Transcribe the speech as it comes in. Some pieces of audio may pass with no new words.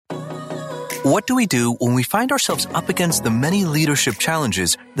What do we do when we find ourselves up against the many leadership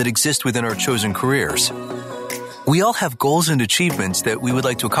challenges that exist within our chosen careers? We all have goals and achievements that we would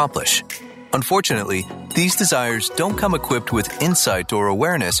like to accomplish. Unfortunately, these desires don't come equipped with insight or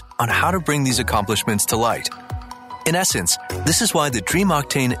awareness on how to bring these accomplishments to light. In essence, this is why the Dream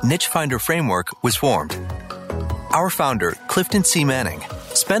Octane Niche Finder Framework was formed. Our founder, Clifton C. Manning,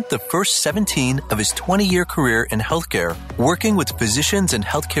 spent the first 17 of his 20-year career in healthcare working with physicians and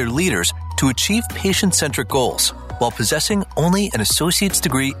healthcare leaders to achieve patient-centric goals while possessing only an associate's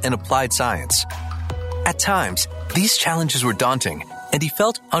degree in applied science. At times, these challenges were daunting, and he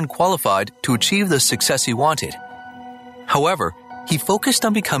felt unqualified to achieve the success he wanted. However, he focused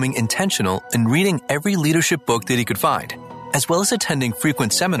on becoming intentional in reading every leadership book that he could find, as well as attending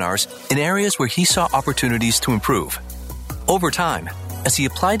frequent seminars in areas where he saw opportunities to improve. Over time, as he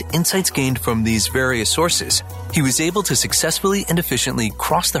applied insights gained from these various sources, he was able to successfully and efficiently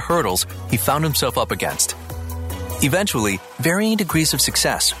cross the hurdles he found himself up against. Eventually, varying degrees of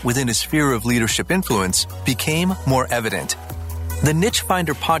success within his sphere of leadership influence became more evident. The Niche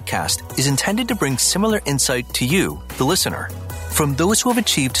Finder podcast is intended to bring similar insight to you, the listener, from those who have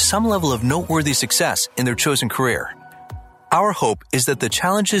achieved some level of noteworthy success in their chosen career. Our hope is that the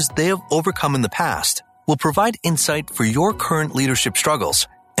challenges they have overcome in the past will provide insight for your current leadership struggles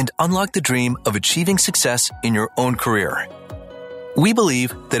and unlock the dream of achieving success in your own career. We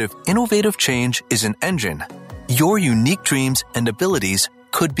believe that if innovative change is an engine, your unique dreams and abilities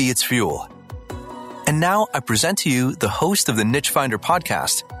could be its fuel. And now I present to you the host of the Niche Finder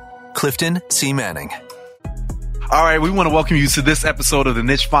podcast, Clifton C. Manning. All right, we want to welcome you to this episode of the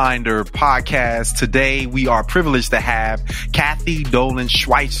Niche Finder podcast. Today, we are privileged to have Cathy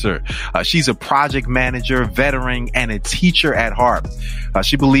Dolan-Schweitzer. She's a project manager, veteran, and a teacher at heart.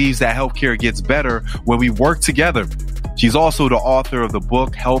 She believes that healthcare gets better when we work together. She's also the author of the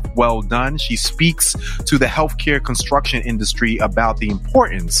book, Health Well Done. She speaks to the healthcare construction industry about the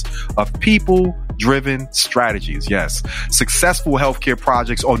importance of people-driven strategies. Yes, successful healthcare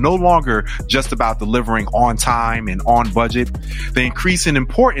projects are no longer just about delivering on time and on budget. The increasing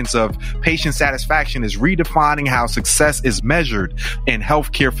importance of patient satisfaction is redefining how success is measured in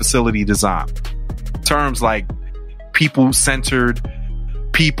healthcare facility design. Terms like people-centered,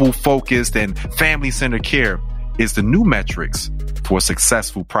 people-focused, and family-centered care is the new metrics for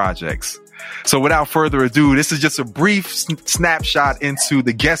successful projects. So without further ado, this is just a brief snapshot into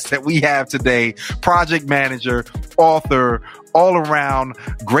the guest that we have today. Project manager, author, all around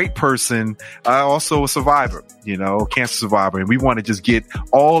great person, also a survivor, cancer survivor. And we want to just get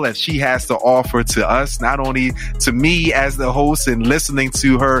all that she has to offer to us, not only to me as the host and listening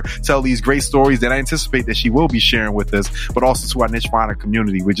to her tell these great stories that I anticipate that she will be sharing with us, but also to our Niche Finder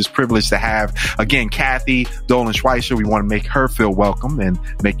community. We're just privileged to have, again, Cathy Dolan-Schweitzer. We want to make her feel welcome and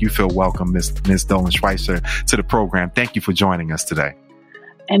make you feel welcome, Miss Dolan-Schweitzer, to the program. Thank you for joining us today.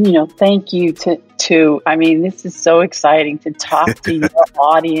 And, thank you this is so exciting to talk to your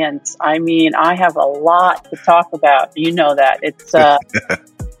audience. I have a lot to talk about. You know that. It's, I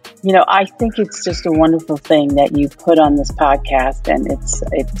think it's just a wonderful thing that you put on this podcast, and it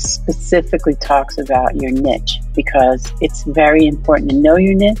specifically talks about your niche, because it's very important to know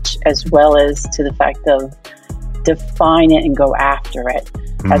your niche as well as to the fact of define it and go after it,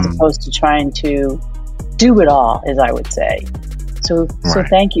 as opposed to trying to do it all, as I would say. So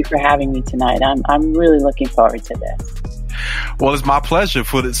thank you for having me tonight. I'm really looking forward to this. Well, it's my pleasure.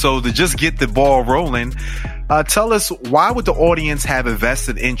 So to just get the ball rolling, tell us, why would the audience have a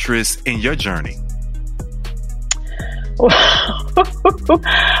vested interest in your journey? Well,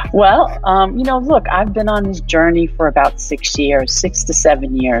 look, I've been on this journey for about 6 to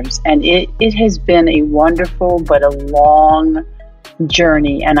 7 years, and it has been a wonderful but a long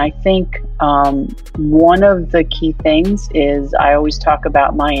journey. And I think one of the key things is I always talk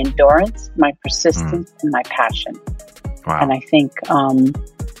about my endurance, my persistence, and my passion. Wow. And I think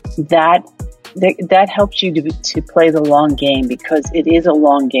that helps you to play the long game, because it is a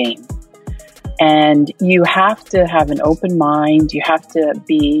long game. And you have to have an open mind. You have to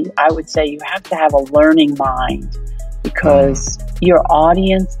you have to have a learning mind, because your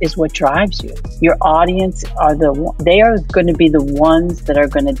audience is what drives you. Your audience they are going to be the ones that are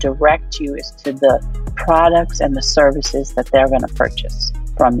going to direct you as to the products and the services that they're going to purchase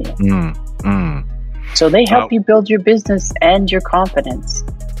from you. So they help you build your business and your confidence.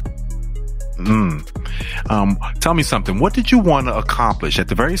 Tell me something. What did you want to accomplish at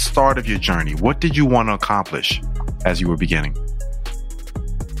the very start of your journey? What did you want to accomplish as you were beginning?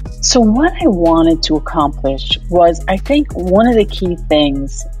 So what I wanted to accomplish was, I think one of the key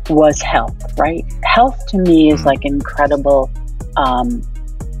things was health, right? Health to me is like an incredible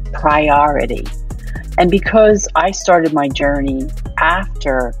priority. And because I started my journey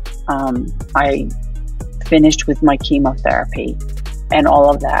after I finished with my chemotherapy and all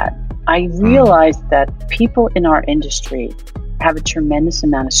of that, I realized that people in our industry have a tremendous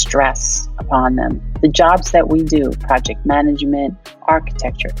amount of stress upon them. The jobs that we do, project management,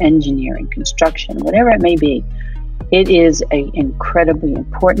 architecture, engineering, construction, whatever it may be, it is an incredibly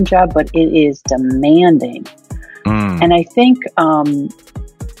important job, but it is demanding. And I think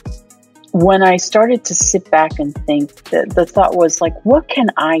when I started to sit back and think, the thought was like, what can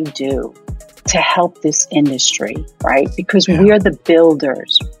I do to help this industry, right? Because we are the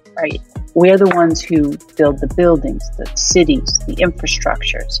builders, right? We're the ones who build the buildings, the cities, the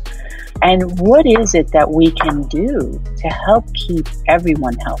infrastructures. And what is it that we can do to help keep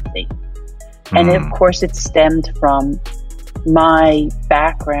everyone healthy? And of course, it stemmed from my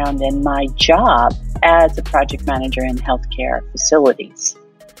background and my job as a project manager in healthcare facilities.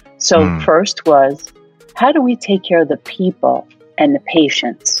 So first was, how do we take care of the people and the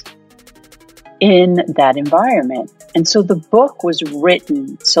patients in that environment? And so the book was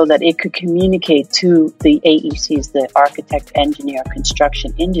written so that it could communicate to the AECs, the architect, engineer,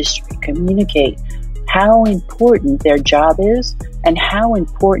 construction industry, communicate how important their job is and how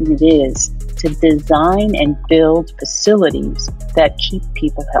important it is to design and build facilities that keep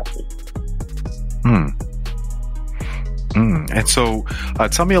people healthy. And so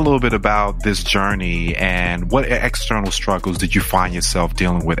tell me a little bit about this journey and what external struggles did you find yourself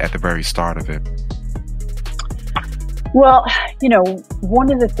dealing with at the very start of it? Well, you know,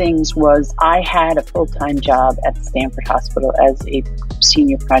 one of the things was I had a full-time job at Stanford Hospital as a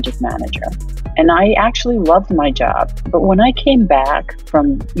senior project manager. And I actually loved my job. But when I came back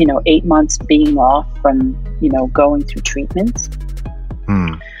from, 8 months being off from, going through treatments,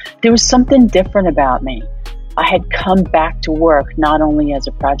 there was something different about me. I had come back to work not only as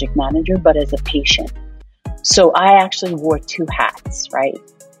a project manager, but as a patient. So I actually wore two hats, right?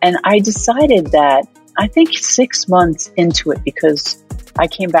 And I decided that I think 6 months into it, because I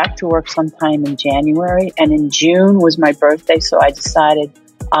came back to work sometime in January, and in June was my birthday. So I decided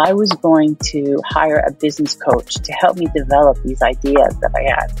I was going to hire a business coach to help me develop these ideas that I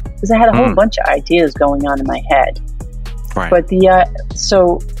had, because I had a whole bunch of ideas going on in my head. Right. But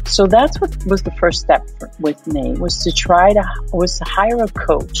so that's what was the first step with me, was to hire a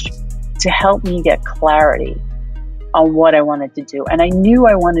coach to help me get clarity on what I wanted to do. And I knew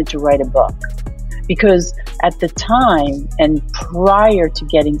I wanted to write a book, because at the time and prior to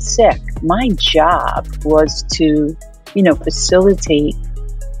getting sick, my job was to, facilitate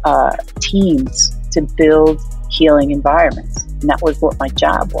teams to build healing environments. And that was what my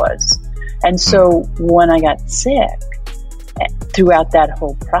job was. And so when I got sick, throughout that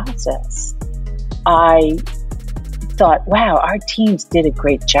whole process, I thought, wow, our teams did a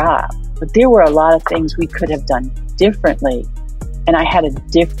great job, but there were a lot of things we could have done differently. And I had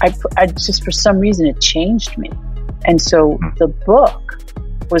I just, for some reason, it changed me. And so the book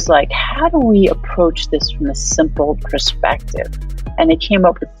was like, how do we approach this from a simple perspective? And it came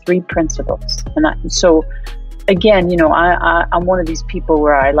up with 3 principles. And so again, I'm one of these people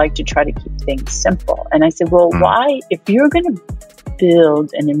where I like to try to keep things simple. And I said, well, why, if you're going to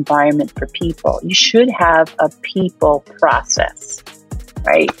build an environment for people, you should have a people process,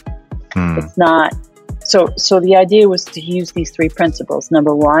 right? It's not. So the idea was to use these 3 principles.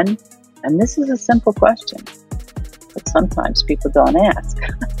 Number 1, and this is a simple question, but sometimes people don't ask,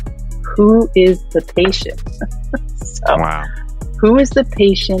 who is the patient? Wow. Who is the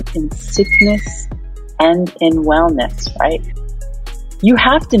patient in sickness and in wellness, right? You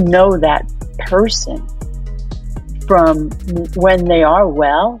have to know that person from when they are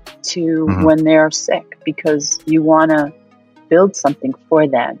well to when they are sick, because you want to build something for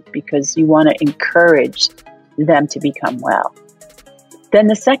them, because you want to encourage them to become well. Then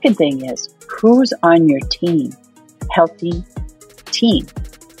the second thing is, who's on your team? Healthy team.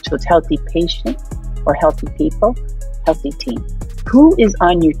 So it's healthy patient or healthy people, healthy team. Who is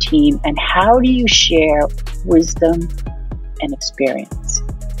on your team, and how do you share wisdom and experience?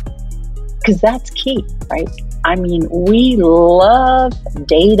 Because that's key, right? I mean, we love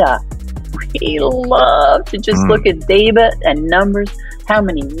data. We love to just look at data and numbers. How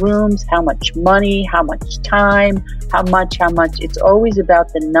many rooms, how much money, how much time, how much. It's always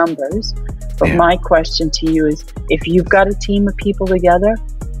about the numbers. But my question to you is, if you've got a team of people together,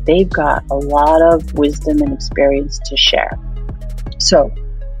 they've got a lot of wisdom and experience to share. So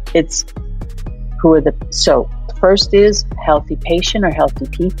it's first is healthy patient or healthy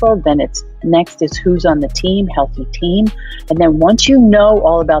people. Then next is who's on the team, healthy team. And then once you know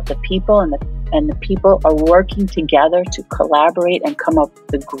all about the people and the and the people are working together to collaborate and come up with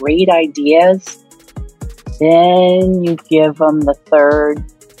the great ideas, then you give them the third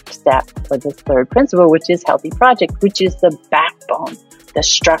step or the third principle, which is healthy project, which is the backbone, the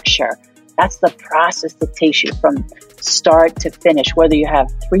structure. That's the process that takes you from start to finish, whether you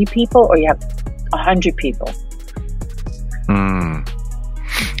have 3 people or you have 100 people.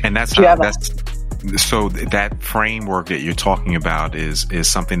 And that's so that framework that you're talking about is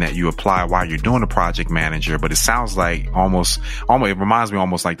something that you apply while you're doing a project manager. But it sounds like almost it reminds me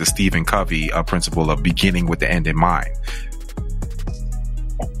almost like the Stephen Covey principle of beginning with the end in mind.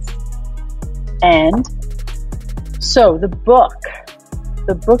 And so the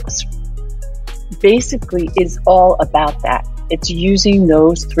book's basically is all about that. It's using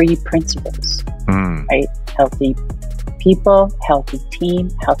those 3 principles, right? Healthy people, healthy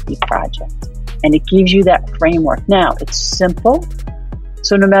team, healthy project. And it gives you that framework. Now, it's simple.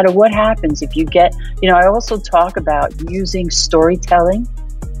 So no matter what happens, if you get, I also talk about using storytelling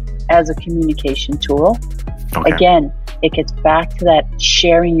as a communication tool. Okay. Again, it gets back to that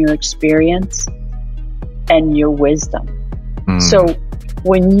sharing your experience and your wisdom. So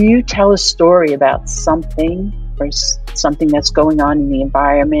when you tell a story about something or something that's going on in the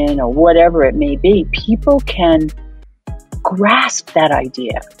environment or whatever it may be, people can grasp that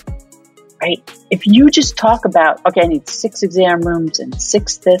idea, right? If you just talk about, okay, I need 6 exam rooms and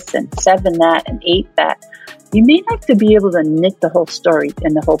 6 this and 7 that and 8 that, you may not have to be able to knit the whole story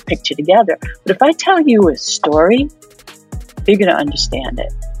and the whole picture together. But if I tell you a story, you're going to understand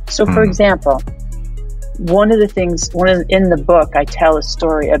it. So for example, in the book, I tell a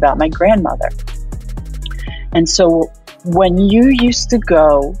story about my grandmother. And so when you used to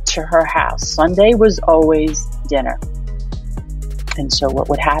go to her house, Sunday was always dinner. And so what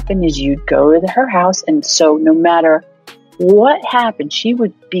would happen is you'd go to her house. And so no matter what happened, she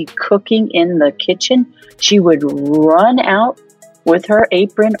would be cooking in the kitchen. She would run out with her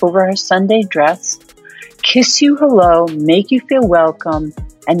apron over her Sunday dress, kiss you hello, make you feel welcome,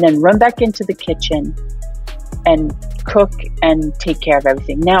 and then run back into the kitchen and cook and take care of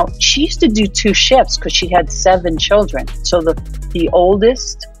everything. Now, she used to do 2 shifts because she had 7 children. So the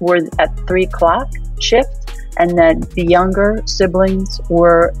oldest were at 3 o'clock shift, and then the younger siblings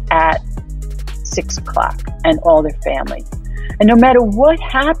were at 6 o'clock, and all their family. And no matter what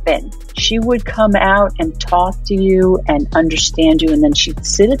happened, she would come out and talk to you and understand you. And then she'd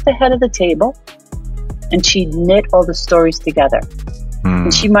sit at the head of the table and she'd knit all the stories together.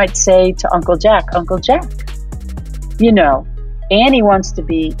 And she might say to Uncle Jack, Annie wants to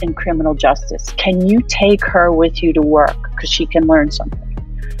be in criminal justice. Can you take her with you to work? Because she can learn something.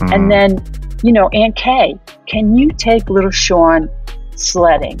 And then, Aunt Kay, can you take little Sean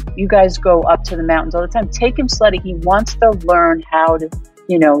sledding? You guys go up to the mountains all the time. Take him sledding. He wants to learn how to,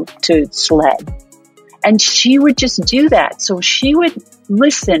 to sled. And she would just do that. So she would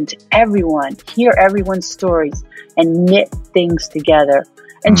listen to everyone, hear everyone's stories, and knit things together.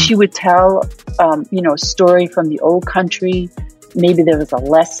 And she would tell, a story from the old country. Maybe there was a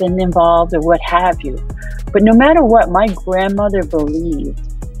lesson involved or what have you. But no matter what, my grandmother believed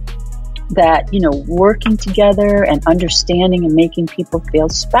that, working together and understanding and making people feel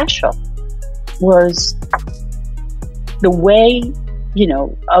special was the way,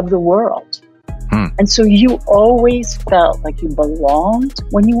 of the world. And so you always felt like you belonged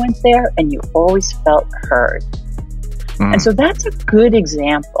when you went there, and you always felt heard. And so that's a good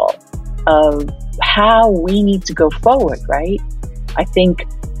example of how we need to go forward, right? I think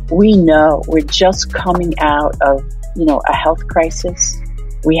we know we're just coming out of, a health crisis.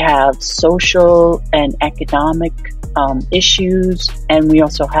 We have social and economic issues, and we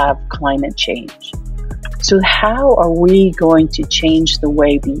also have climate change. So how are we going to change the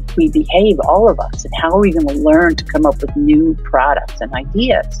way we behave, all of us? And how are we going to learn to come up with new products and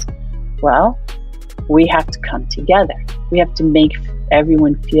ideas? Well, we have to come together. We have to make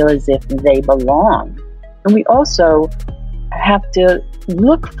everyone feel as if they belong. And we also have to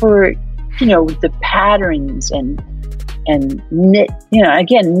look for, the patterns and knit,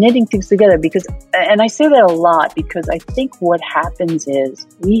 knitting things together, and I say that a lot because I think what happens is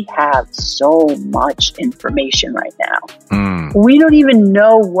we have so much information right now. We don't even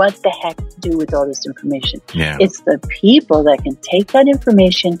know what the heck to do with all this information. Yeah. It's the people that can take that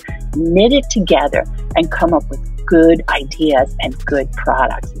information, knit it together, and come up with good ideas and good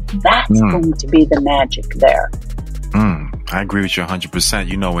products. That's going to be the magic there. I agree with you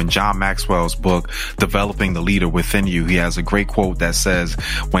 100%. In John Maxwell's book, Developing the Leader Within You, he has a great quote that says,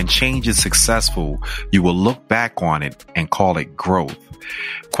 when change is successful, you will look back on it and call it growth.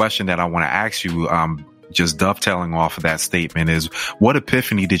 Question that I want to ask you, just dovetailing off of that statement is, what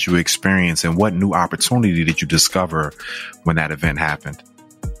epiphany did you experience and what new opportunity did you discover when that event happened?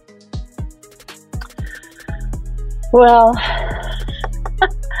 Well,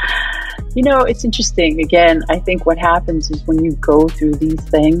 it's interesting. Again, I think what happens is when you go through these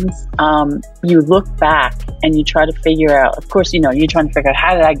things, you look back and you try to figure out, of course, you're trying to figure out,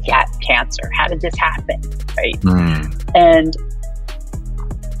 how did I get cancer? How did this happen? Right. And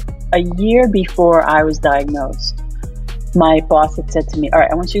a year before I was diagnosed, my boss had said to me, all right,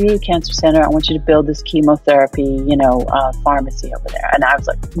 I want you to go to the cancer center. I want you to build this chemotherapy, pharmacy over there. And I was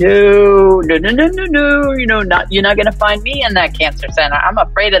like, no, you're not going to find me in that cancer center. I'm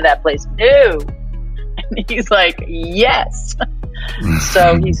afraid of that place. No. And he's like, yes.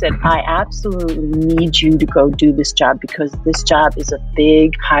 So he said, I absolutely need you to go do this job because this job is a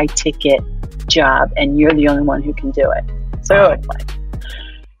big, high ticket job and you're the only one who can do it. So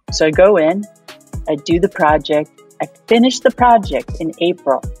So I go in, I do the project. I finish the project in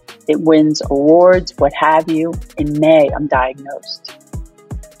April. It wins awards, what have you. In May, I'm diagnosed.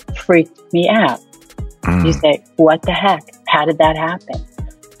 Freaked me out. You say, what the heck? How did that happen?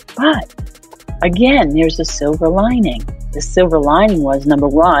 But again, there's a silver lining. The silver lining was, number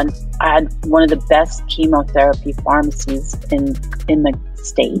one, I had one of the best chemotherapy pharmacies in the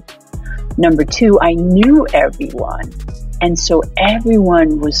state. Number two, I knew everyone. And so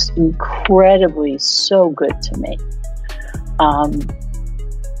everyone was incredibly so good to me.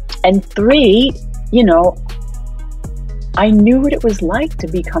 And three, I knew what it was like to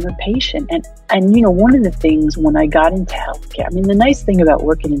become a patient. And one of the things when I got into healthcare, the nice thing about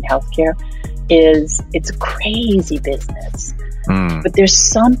working in healthcare is it's a crazy business. But there's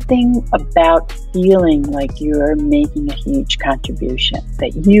something about feeling like you're making a huge contribution,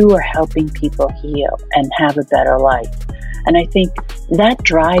 that you are helping people heal and have a better life. And I think that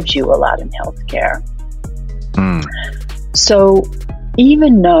drives you a lot in healthcare. So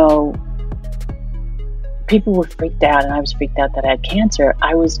even though people were freaked out and I was freaked out that I had cancer,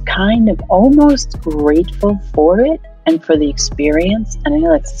 I was kind of almost grateful for it and for the experience. And I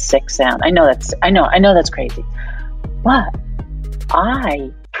know that's a sick sound. I know that's crazy. But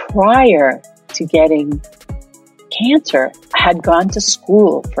prior to getting cancer, had gone to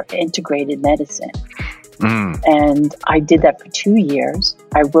school for integrated medicine. And I did that for 2 years.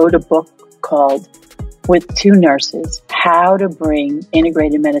 I wrote a book called, with 2 nurses, How to Bring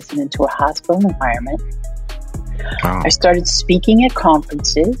Integrated Medicine into a Hospital Environment. Wow. I started speaking at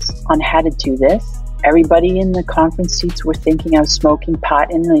conferences on how to do this. Everybody in the conference seats were thinking I was smoking pot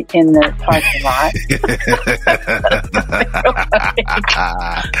in the parking lot.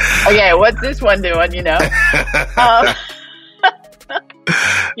 Okay, what's this one doing,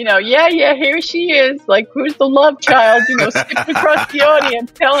 yeah, here she is. Like, who's the love child, skipping across the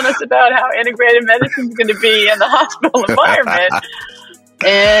audience, telling us about how integrated medicine is going to be in the hospital environment.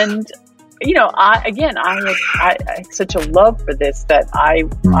 And, I had such a love for this that I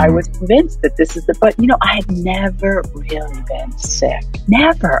was convinced that this is but, I had never really been sick.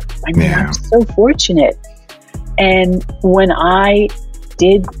 Never. I was so fortunate. And when I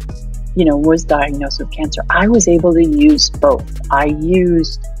did was diagnosed with cancer, I was able to use both. I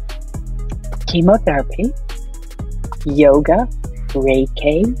used chemotherapy, yoga,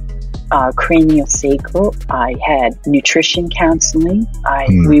 Reiki, craniosacral. I had nutrition counseling.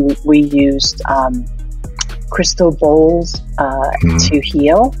 We used crystal bowls to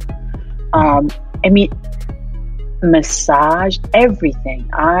heal. Massage, everything.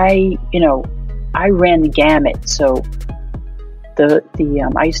 I ran the gamut. So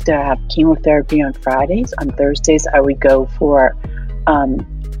I used to have chemotherapy on Fridays. On Thursdays, I would go for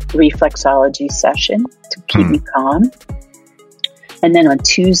reflexology session to keep me calm. And then on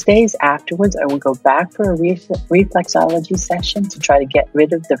Tuesdays afterwards, I would go back for a reflexology session to try to get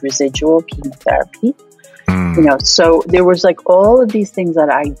rid of the residual chemotherapy. So there was like all of these things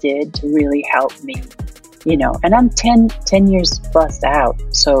that I did to really help me, and I'm 10 years plus out.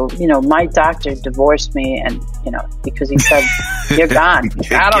 So, my doctor divorced me and, because he said, you're gone.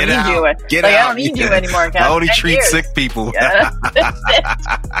 I don't need you. I don't need you anymore. I only treat sick people. Yeah, that's it.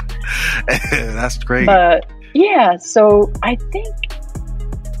 That's great. But yeah, so I think,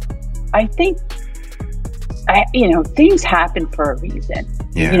 things happen for a reason,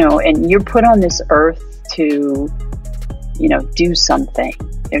 and you're put on this earth to, do something.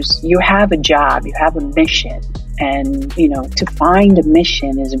 You have a job, you have a mission, and, to find a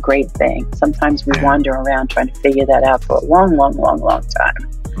mission is a great thing. Sometimes we wander around trying to figure that out for a long, long, long, long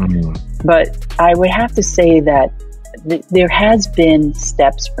time. But I would have to say that there has been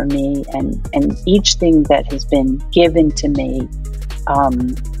steps for me, and each thing that has been given to me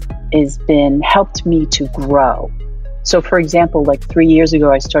has been helped me to grow. So, for example, like 3 years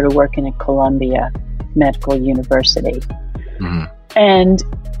ago, I started working at Columbia Medical University. Mm-hmm. And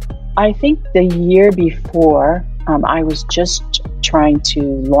I think the year before, I was just trying to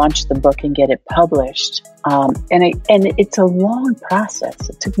launch the book and get it published. And it's a long process.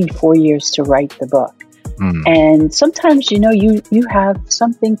 It took me 4 years to write the book. Mm. And sometimes, you have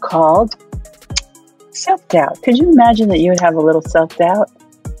something called self-doubt. Could you imagine that you would have a little self-doubt?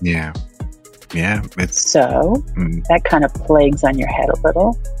 Yeah. Yeah. That kind of plagues on your head a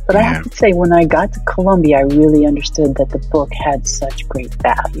little. But I have to say, when I got to Columbia, I really understood that the book had such great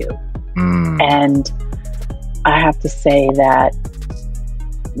value. And I have to say that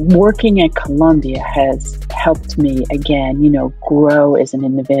working at Columbia has helped me, again, grow as an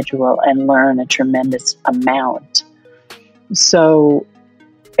individual and learn a tremendous amount. So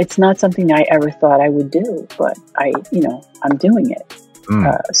it's not something I ever thought I would do, but I'm doing it.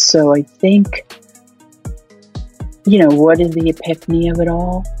 So I think, what is the epiphany of it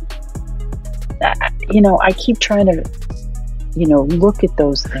all? I keep trying to, look at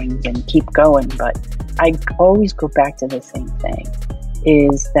those things and keep going, but I always go back to the same thing,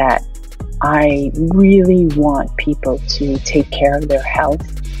 is that I really want people to take care of their health,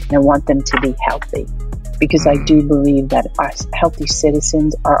 and I want them to be healthy, because I do believe that us healthy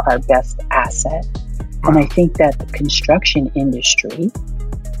citizens are our best asset. And I think that the construction industry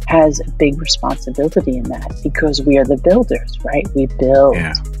has a big responsibility in that, because we are the builders, right? We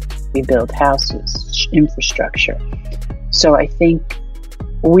build houses, infrastructure. So I think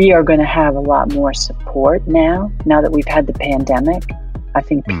we are going to have a lot more support now that we've had the pandemic. I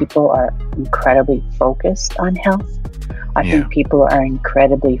think people are incredibly focused on health. I think people are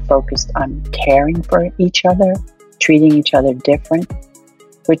incredibly focused on caring for each other, treating each other different,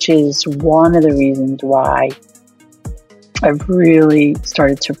 which is one of the reasons why I've really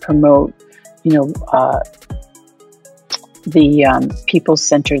started to promote, the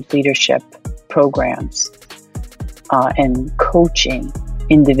people-centered leadership programs and coaching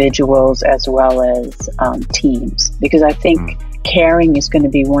individuals as well as teams, because I think caring is going to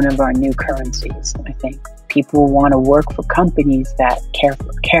be one of our new currencies. I think people want to work for companies that care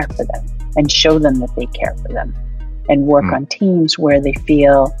for them and show them that they care for them, and work on teams where they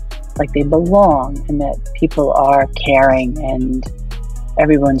feel like they belong and that people are caring and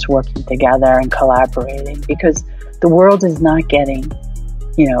everyone's working together and collaborating, because the world is not getting,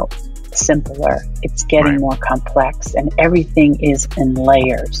 simpler. It's getting more complex, and everything is in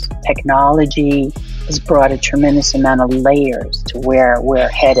layers. Technology has brought a tremendous amount of layers to where we're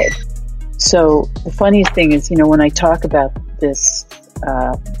headed. So the funniest thing is, when I talk about this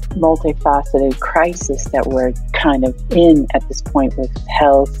multifaceted crisis that we're kind of in at this point with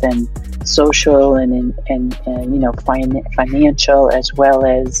health and social and financial, as well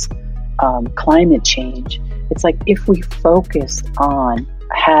as climate change, it's like, if we focus on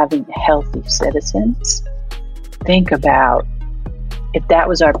having healthy citizens, think about, if that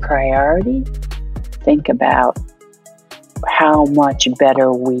was our priority, think about how much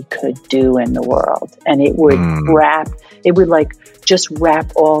better we could do in the world. And it would just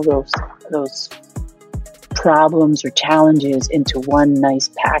wrap all those problems or challenges into one nice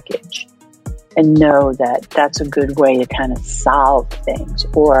package, and know that that's a good way to kind of solve things,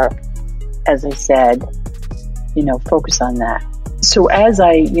 or, as I said, focus on that. So as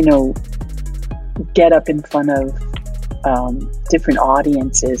I, get up in front of different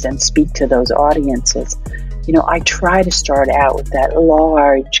audiences and speak to those audiences, I try to start out with that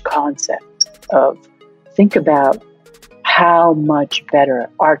large concept of, think about how much better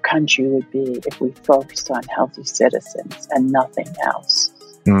our country would be if we focused on healthy citizens and nothing else.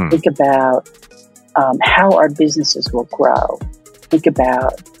 Think about how our businesses will grow. Think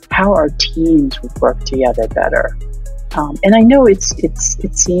about how our teams would work together better. And I know it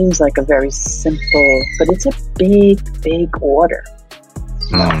seems like a very simple, but it's a big order.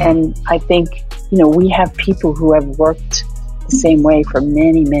 And I think, we have people who have worked the same way for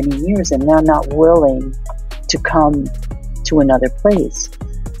many, many years, and they're not willing to come to another place.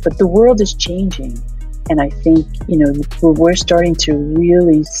 But the world is changing. And I think, we're starting to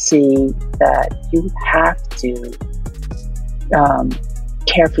really see that you have to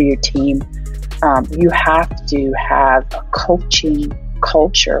care for your team. You have to have a coaching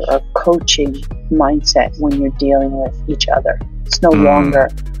culture or coaching mindset when you're dealing with each other. It's no longer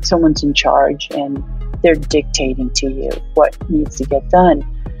someone's in charge and they're dictating to you what needs to get done.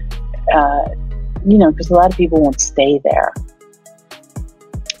 Because a lot of people won't stay there.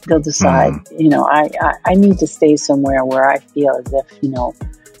 They'll decide, I need to stay somewhere where I feel as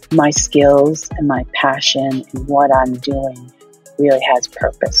if, my skills and my passion and what I'm doing really has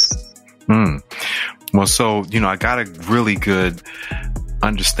purpose. Well, so, I got a really good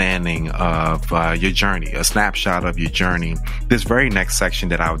understanding of your journey, a snapshot of your journey. This very next section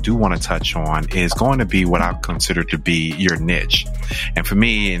that I do want to touch on is going to be what I consider to be your niche. And for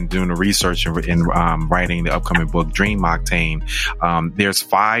me, in doing the research and writing the upcoming book, Dream Octane, there's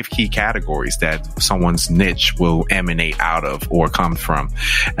 5 key categories that someone's niche will emanate out of or come from.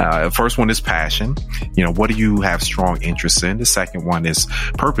 The first one is passion. What do you have strong interest in? The second one is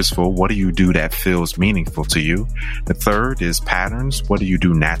purposeful. What do you do that feels meaningful to you? The third is patterns. What do you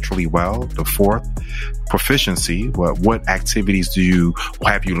do naturally well? The fourth, proficiency. What activities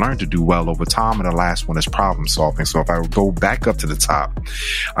have you learned to do well over time? And the last one is problem solving. So if I go back up to the top,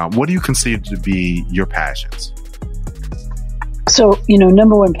 what do you consider to be your passions? So,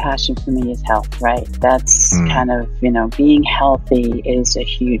 number one passion for me is health, right? That's kind of, being healthy is a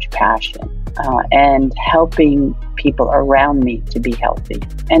huge passion, and helping people around me to be healthy.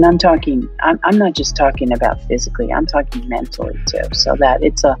 And I'm not just talking about physically, I'm talking mentally too. So that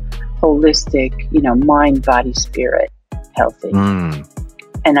it's a holistic, mind, body, spirit healthy.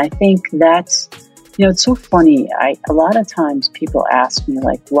 And I think that's, it's so funny. A lot of times people ask me,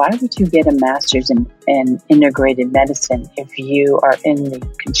 like, why would you get a master's in integrated medicine if you are in the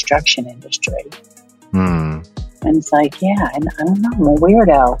construction industry? And it's like, yeah, and I don't know, I'm a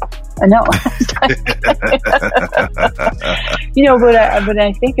weirdo. I know. But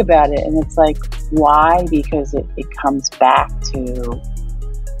I think about it, and it's like, why? Because it comes back to,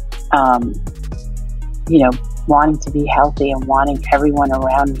 wanting to be healthy and wanting everyone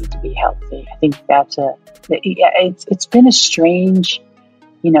around me to be healthy. I think it's been a strange,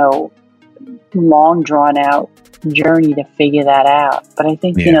 long drawn out journey to figure that out. But I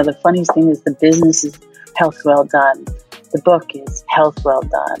think, the funniest thing is the business is Health Well Done. The book is Health Well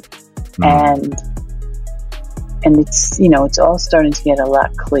Done. And it's, it's all starting to get a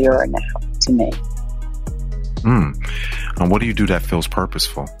lot clearer now to me. And what do you do that feels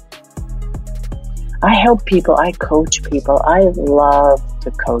purposeful? I help people. I coach people. I love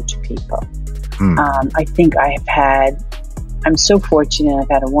to coach people. I think I'm so fortunate. I've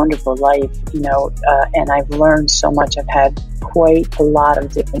had a wonderful life, and I've learned so much. I've had quite a lot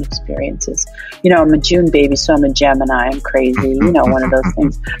of different experiences. I'm a June baby, so I'm a Gemini. I'm crazy. One of those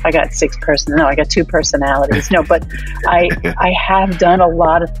things. I got 2 personalities. But I have done a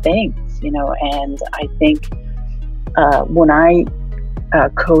lot of things, and I think when I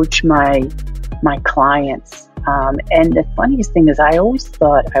coach my clients, and the funniest thing is I always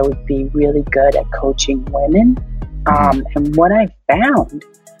thought I would be really good at coaching women. And what I found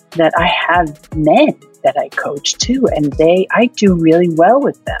that I have men that I coach too, and I do really well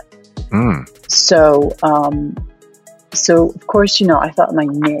with them. So of course, I thought my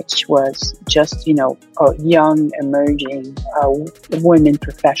niche was just, young, emerging women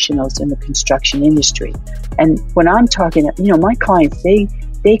professionals in the construction industry. And when I'm talking, my clients,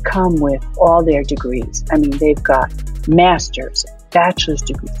 they come with all their degrees. I mean, they've got master's, bachelor's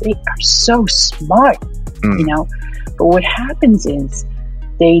degrees. They are so smart, But what happens is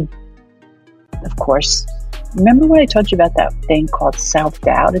they, of course, remember when I told you about that thing called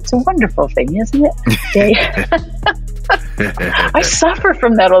self-doubt? It's a wonderful thing, isn't it? I suffer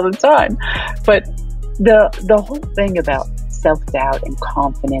from that all the time. But the whole thing about self-doubt and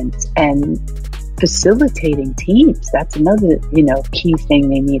confidence and facilitating teams, that's another, key thing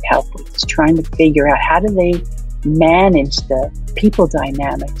they need help with, is trying to figure out how do they manage the people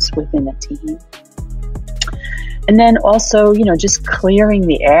dynamics within a team. And then also, just clearing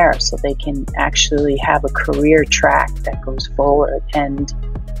the air so they can actually have a career track that goes forward. And,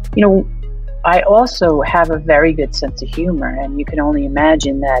 I also have a very good sense of humor, and you can only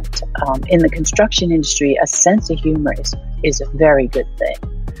imagine that in the construction industry, a sense of humor is a very good thing.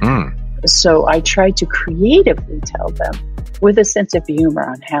 So I try to creatively tell them with a sense of humor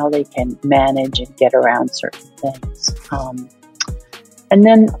on how they can manage and get around certain things. And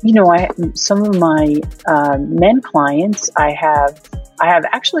then, some of my men clients, I have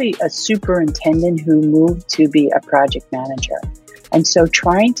actually a superintendent who moved to be a project manager. And so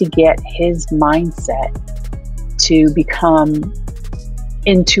trying to get his mindset to become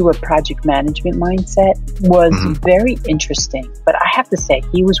into a project management mindset was very interesting. But I have to say,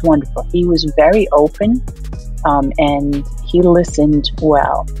 he was wonderful. He was very open, and he listened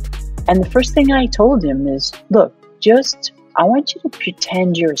well. And the first thing I told him is, look, I want you to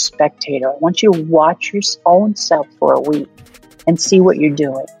pretend you're a spectator. I want you to watch your own self for a week and see what you're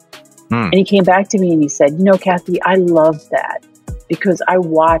doing. And he came back to me and he said, Cathy, I love that because I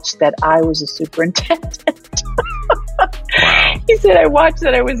watched that I was a superintendent. Wow. He said, I watched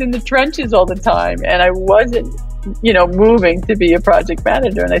that I was in the trenches all the time and I wasn't, moving to be a project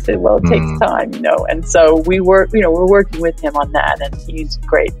manager. And I said, well, it takes time, and so we're working with him on that, and he's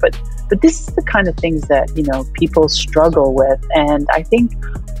great. But this is the kind of things that, people struggle with. And I think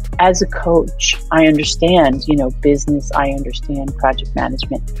as a coach, I understand, business, I understand project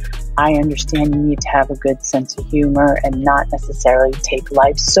management. I understand you need to have a good sense of humor and not necessarily take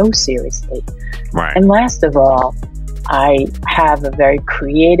life so seriously. Right. And last of all, I have a very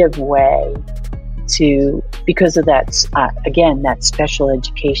creative way because of that, again, that special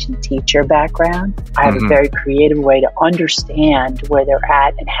education teacher background, I have a very creative way to understand where they're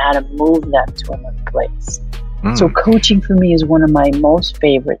at and how to move them to another place. So coaching for me is one of my most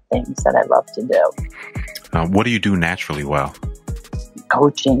favorite things that I love to do. What do you do naturally well?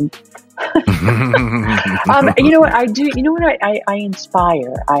 Coaching. You know what I do? You know what I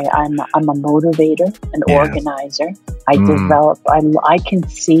inspire? I'm a motivator, an organizer. I develop. I can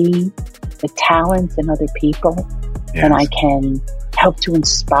see the talents in other people, and I can help to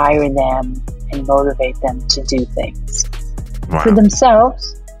inspire them and motivate them to do things for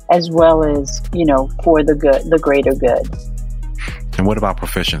themselves, as well as for the greater good. And what about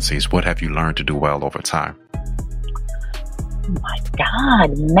proficiencies? What have you learned to do well over time? My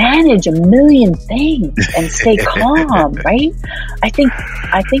God, manage a million things and stay calm, right? I think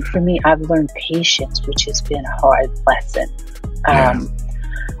for me, I've learned patience, which has been a hard lesson.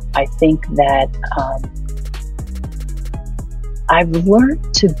 I think that I've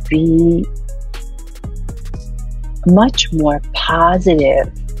learned to be much more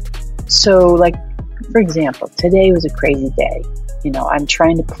positive. So, like, for example, today was a crazy day. I'm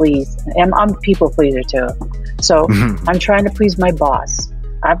trying to please. I'm a people pleaser too. So I'm trying to please my boss.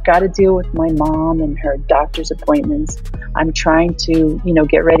 I've got to deal with my mom and her doctor's appointments. I'm trying to,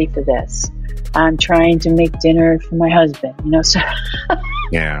 get ready for this. I'm trying to make dinner for my husband, so.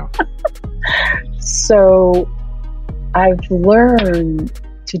 Yeah. So I've learned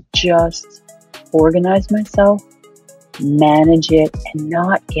to just organize myself, manage it, and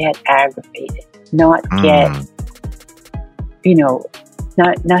not get aggravated, not get,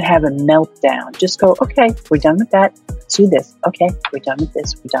 not have a meltdown. Just go, okay, we're done with that. Let's do this. Okay, we're done with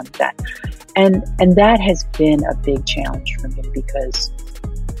this. We're done with that. And that has been a big challenge for me, because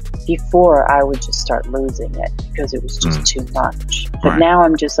before I would just start losing it because it was just too much. But now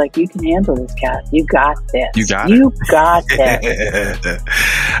I'm just like, you can handle this, Kath. You got this. You got this.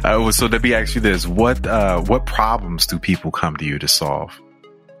 So let me ask you this: what problems do people come to you to solve?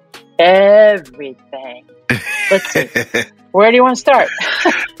 Everything. Let's see. Where do you want to start?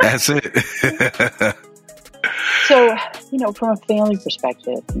 That's it. So, from a family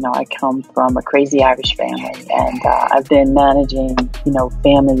perspective, I come from a crazy Irish family, and I've been managing,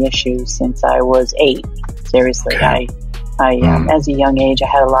 family issues since I was 8. Seriously, I as a young age, I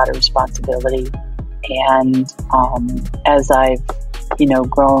had a lot of responsibility, and as I've,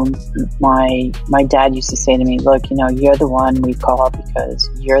 grown, my dad used to say to me, "Look, you're the one we call because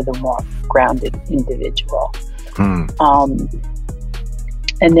you're the more grounded individual."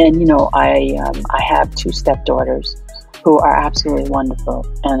 And then, I have 2 stepdaughters who are absolutely wonderful,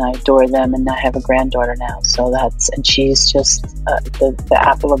 and I adore them. And I have a granddaughter now, and she's just the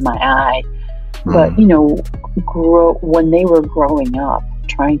apple of my eye. But when they were growing up,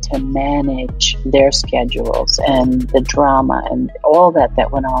 trying to manage their schedules and the drama and all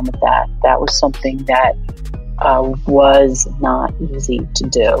that went on with that was something that was not easy to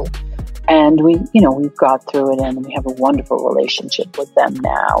do. And we've got through it, and we have a wonderful relationship with them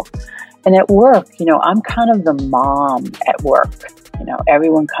now. And at work, I'm kind of the mom at work.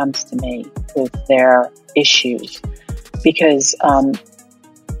 Everyone comes to me with their issues because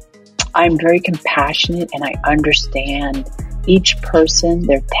I'm very compassionate, and I understand each person,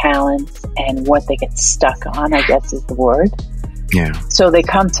 their talents, and what they get stuck on, I guess is the word. Yeah. So they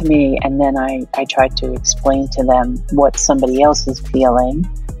come to me, and then I try to explain to them what somebody else is feeling.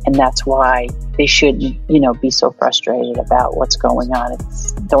 And that's why they shouldn't, be so frustrated about what's going on.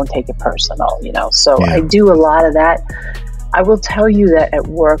 Don't take it personal, So I do a lot of that. I will tell you that at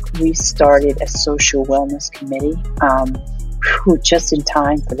work, we started a social wellness committee, just in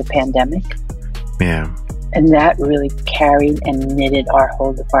time for the pandemic. Yeah. And that really carried and knitted our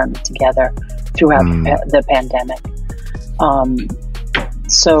whole department together throughout the pandemic.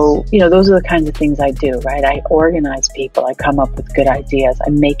 So, those are the kinds of things I do, right? I organize people. I come up with good ideas. I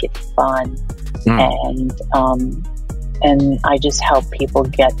make it fun. And I just help people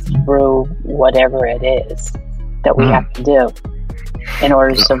get through whatever it is that we have to do in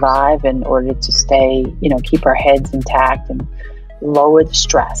order to survive, in order to stay, keep our heads intact and lower the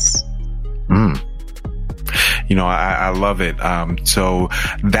stress. I love it. So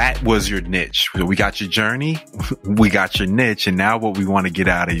that was your niche. We got your journey, we got your niche, and now what we want to get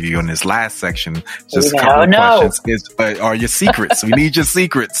out of you in this last section, just a couple of questions, are your secrets. We need your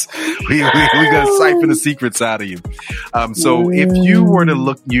secrets. We got to siphon the secrets out of you. So if you were to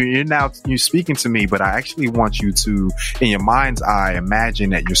look, you're speaking to me, but I actually want you to, in your mind's eye,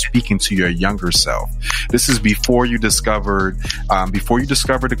 imagine that you're speaking to your younger self. This is before you discovered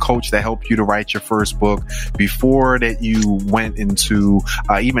the coach that helped you to write your first book, before that you went into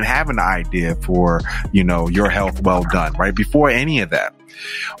even having an idea for, your health well done, right? Before any of that,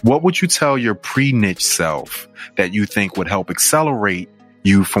 what would you tell your pre-niche self that you think would help accelerate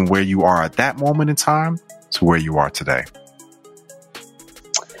you from where you are at that moment in time to where you are today?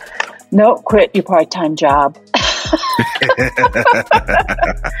 No, quit your part-time job.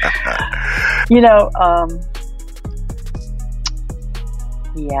 Yeah.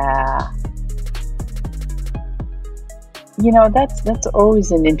 That's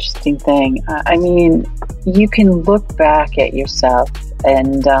always an interesting thing. You can look back at yourself,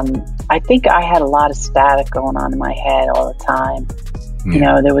 and I think I had a lot of static going on in my head all the time.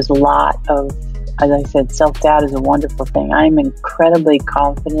 Yeah. There was a lot of, as I said, self-doubt is a wonderful thing. I'm incredibly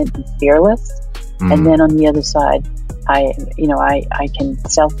confident and fearless. And then on the other side, I can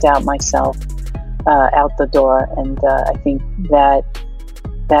self-doubt myself out the door. And I think that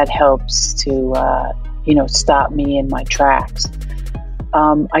helps to, stop me in my tracks.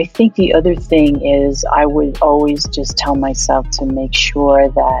 I think the other thing is I would always just tell myself to make sure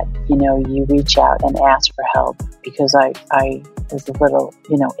that, you reach out and ask for help, because I was a little,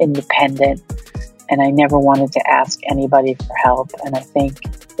 independent, and I never wanted to ask anybody for help. And I think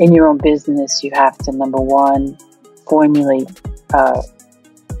in your own business, you have to, number one, formulate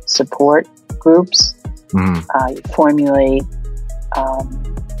support groups. You formulate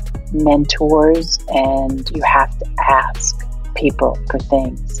mentors, and you have to ask people for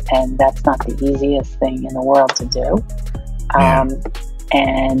things. And that's not the easiest thing in the world to do.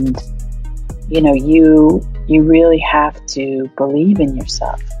 And, you really have to believe in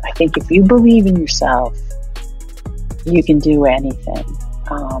yourself. I think if you believe in yourself, you can do anything.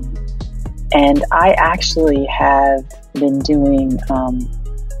 And I actually have been doing,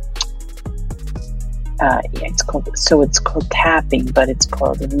 it's called tapping, but it's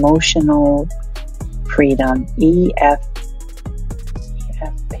called emotional freedom, EFP,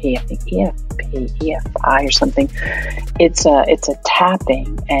 I think EFI or something. It's a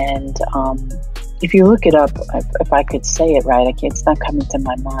tapping, and if you look it up, if I could say it right, it's not coming to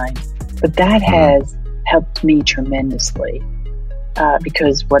my mind, but that has helped me tremendously,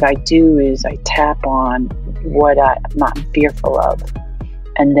 because what I do is I tap on what I'm fearful of,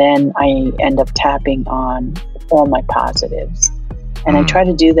 and then I end up tapping on all my positives. And I try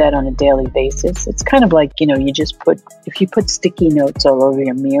to do that on a daily basis. It's kind of like, if you put sticky notes all over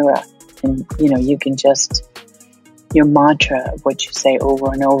your mirror, and, you can just, your mantra, what you say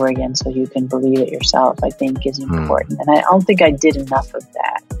over and over again so you can believe it yourself, I think is important. And I don't think I did enough of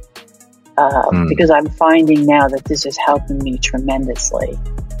that, because I'm finding now that this is helping me tremendously.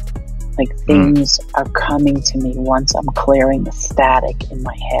 Like things are coming to me once I'm clearing the static in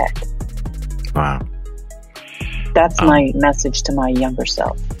my head. Wow. That's my message to my younger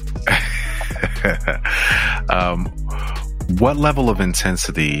self. What level of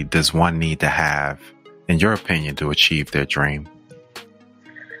intensity does one need to have, in your opinion, to achieve their dream?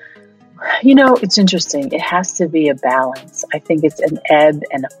 It's interesting. It has to be a balance. I think it's an ebb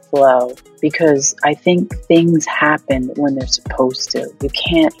and a flow, because I think things happen when they're supposed to. You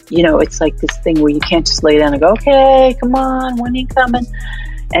can't, it's like this thing where you can't just lay down and go, okay, come on, when are you coming?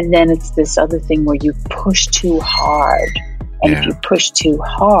 And then it's this other thing where you push too hard. And if you push too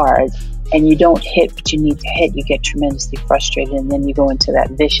hard and you don't hit what you need to hit, you get tremendously frustrated, and then you go into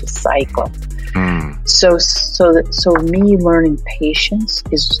that vicious cycle. So me learning patience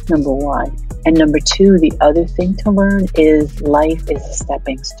is number one. And number two, the other thing to learn is life is a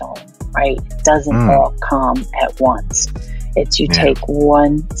stepping stone, right? It doesn't all come at once. It's you take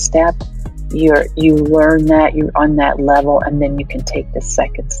one step, you learn that, you're on that level, and then you can take the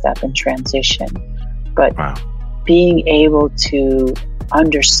second step and transition. But being able to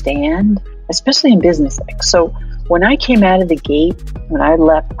understand, especially in business. So when I came out of the gate, when I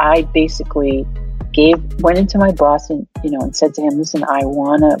left, I basically went into my boss and said to him, listen, I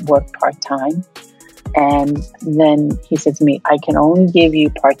want to work part-time. And then he said to me, I can only give you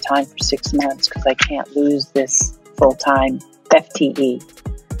part-time for 6 months because I can't lose this full-time FTE.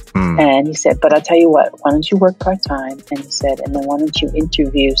 And he said, but I'll tell you what, why don't you work part-time? And he said, and then why don't you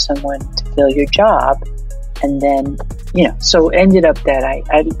interview someone to fill your job? And then so it ended up that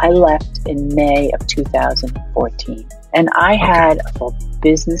I left in May of 2014, and I had a full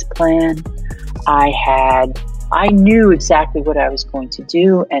business plan. I knew exactly what I was going to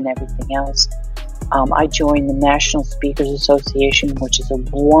do and everything else. I joined the National Speakers Association, which is a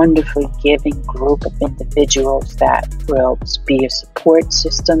wonderfully giving group of individuals that will be a support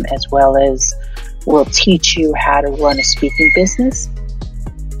system as well as will teach you how to run a speaking business.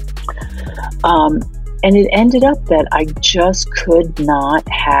 And it ended up that I just could not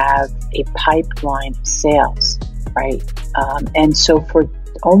have a pipeline of sales, right? And so for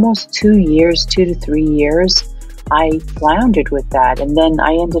almost 2 to 3 years, I floundered with that. And then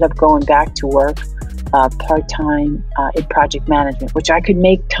I ended up going back to work part-time in project management, which I could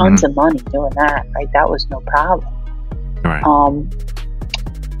make tons of money doing that, right? That was no problem. Right.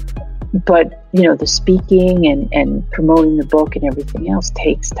 But, the speaking and promoting the book and everything else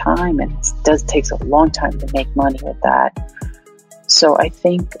takes time, and it takes a long time to make money with that. So I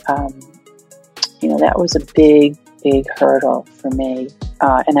think, that was a big, big hurdle for me.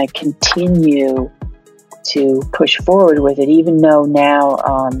 And I continue to push forward with it, even though now,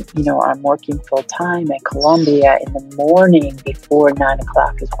 I'm working full time at Columbia in the morning before 9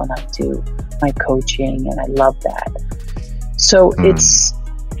 o'clock is when I do my coaching, and I love that. So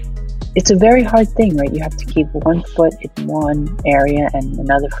it's a very hard thing, right? You have to keep one foot in one area and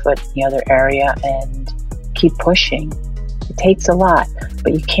another foot in the other area and keep pushing. It takes a lot,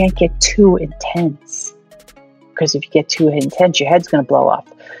 but you can't get too intense, because if you get too intense, your head's going to blow off.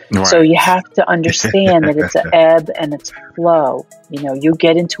 Right. So you have to understand that it's an ebb and it's a flow. You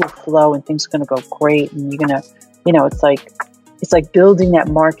get into a flow and things are going to go great, and you're going to, it's like building that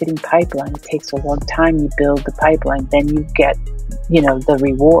marketing pipeline. It takes a long time. You build the pipeline, then you get, the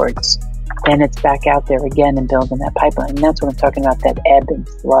rewards. Then it's back out there again and building that pipeline. And that's what I'm talking about, that ebb and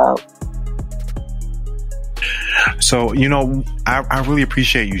flow. So, I really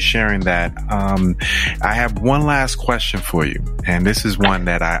appreciate you sharing that. I have one last question for you. And this is one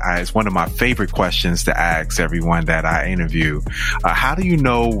that it's one of my favorite questions to ask everyone that I interview. How do you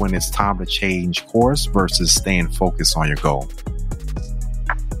know when it's time to change course versus staying focused on your goal?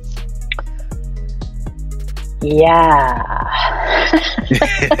 Yeah.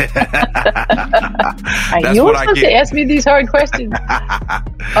 You were supposed to ask me these hard questions.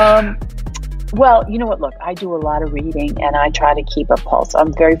 Well, you know what? Look, I do a lot of reading, and I try to keep a pulse.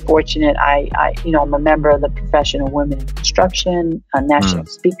 I'm very fortunate. I'm a member of the Professional Women in Construction, a National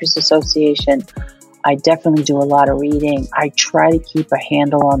Speakers Association. I definitely do a lot of reading. I try to keep a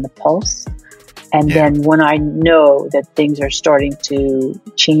handle on the pulse. And then when I know that things are starting to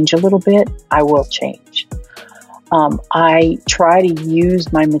change a little bit, I will change. I try to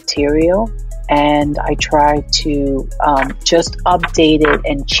use my material, and I try to just update it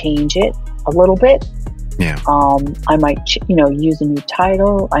and change it a little bit. Yeah. I might, use a new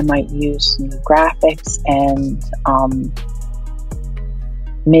title. I might use new graphics, and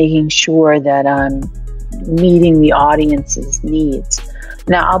making sure that I'm meeting the audience's needs.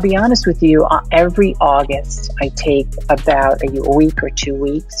 Now, I'll be honest with you. Every August, I take about a week or 2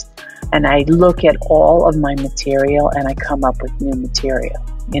 weeks, and I look at all of my material, and I come up with new material,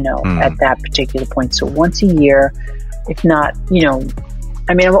 at that particular point. So once a year, if not,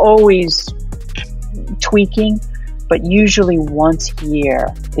 I'm always tweaking, but usually once a year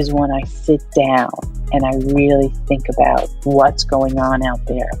is when I sit down and I really think about what's going on out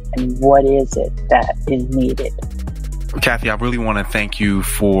there and what is it that is needed. Cathy, I really want to thank you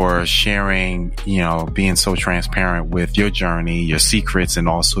for sharing, being so transparent with your journey, your secrets, and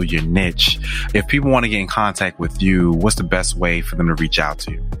also your niche. If people want to get in contact with you, what's the best way for them to reach out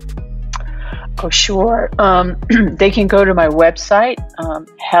to you? Oh, sure. They can go to my website,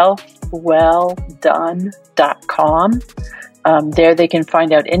 healthwelldone.com. There they can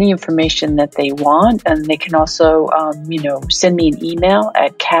find out any information that they want, and they can also, send me an email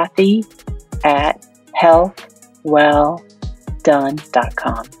at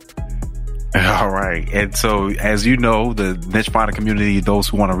Cathy@healthwelldone.com. All right. And so, as you know, the Niche Finder community, those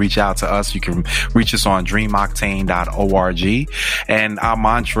who want to reach out to us, you can reach us on dreamoctane.org. And our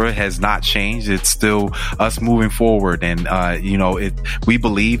mantra has not changed. It's still us moving forward. And, we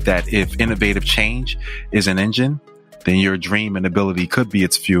believe that if innovative change is an engine, then your dream and ability could be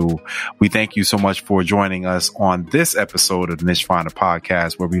its fuel. We thank you so much for joining us on this episode of the Niche Finder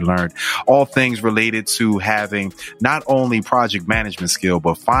podcast, where we learned all things related to having not only project management skill,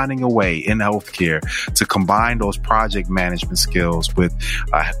 but finding a way in healthcare to combine those project management skills with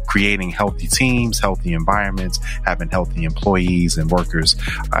creating healthy teams, healthy environments, having healthy employees and workers.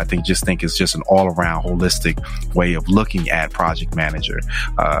 I think it's just an all around holistic way of looking at project manager.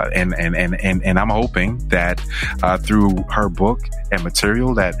 And I'm hoping that through her book and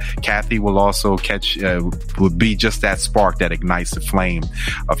material that Cathy will also catch, would be just that spark that ignites the flame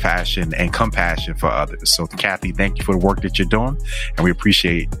of passion and compassion for others. So Cathy, thank you for the work that you're doing. And we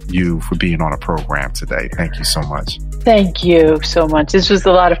appreciate you for being on a program today. Thank you so much. Thank you so much. This was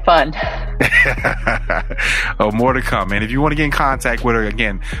a lot of fun. Oh, more to come. And if you want to get in contact with her,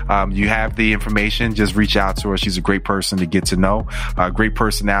 again, you have the information. Just reach out to her. She's a great person to get to know. Great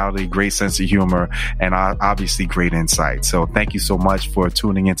personality, great sense of humor, and obviously great insight. So thank you so much for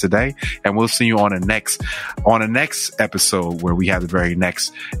tuning in today. And we'll see you on the next episode where we have the very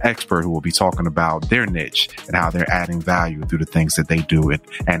next expert who will be talking about their niche and how they're adding value through the things that they do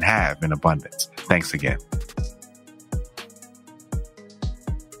and have in abundance. Thanks again.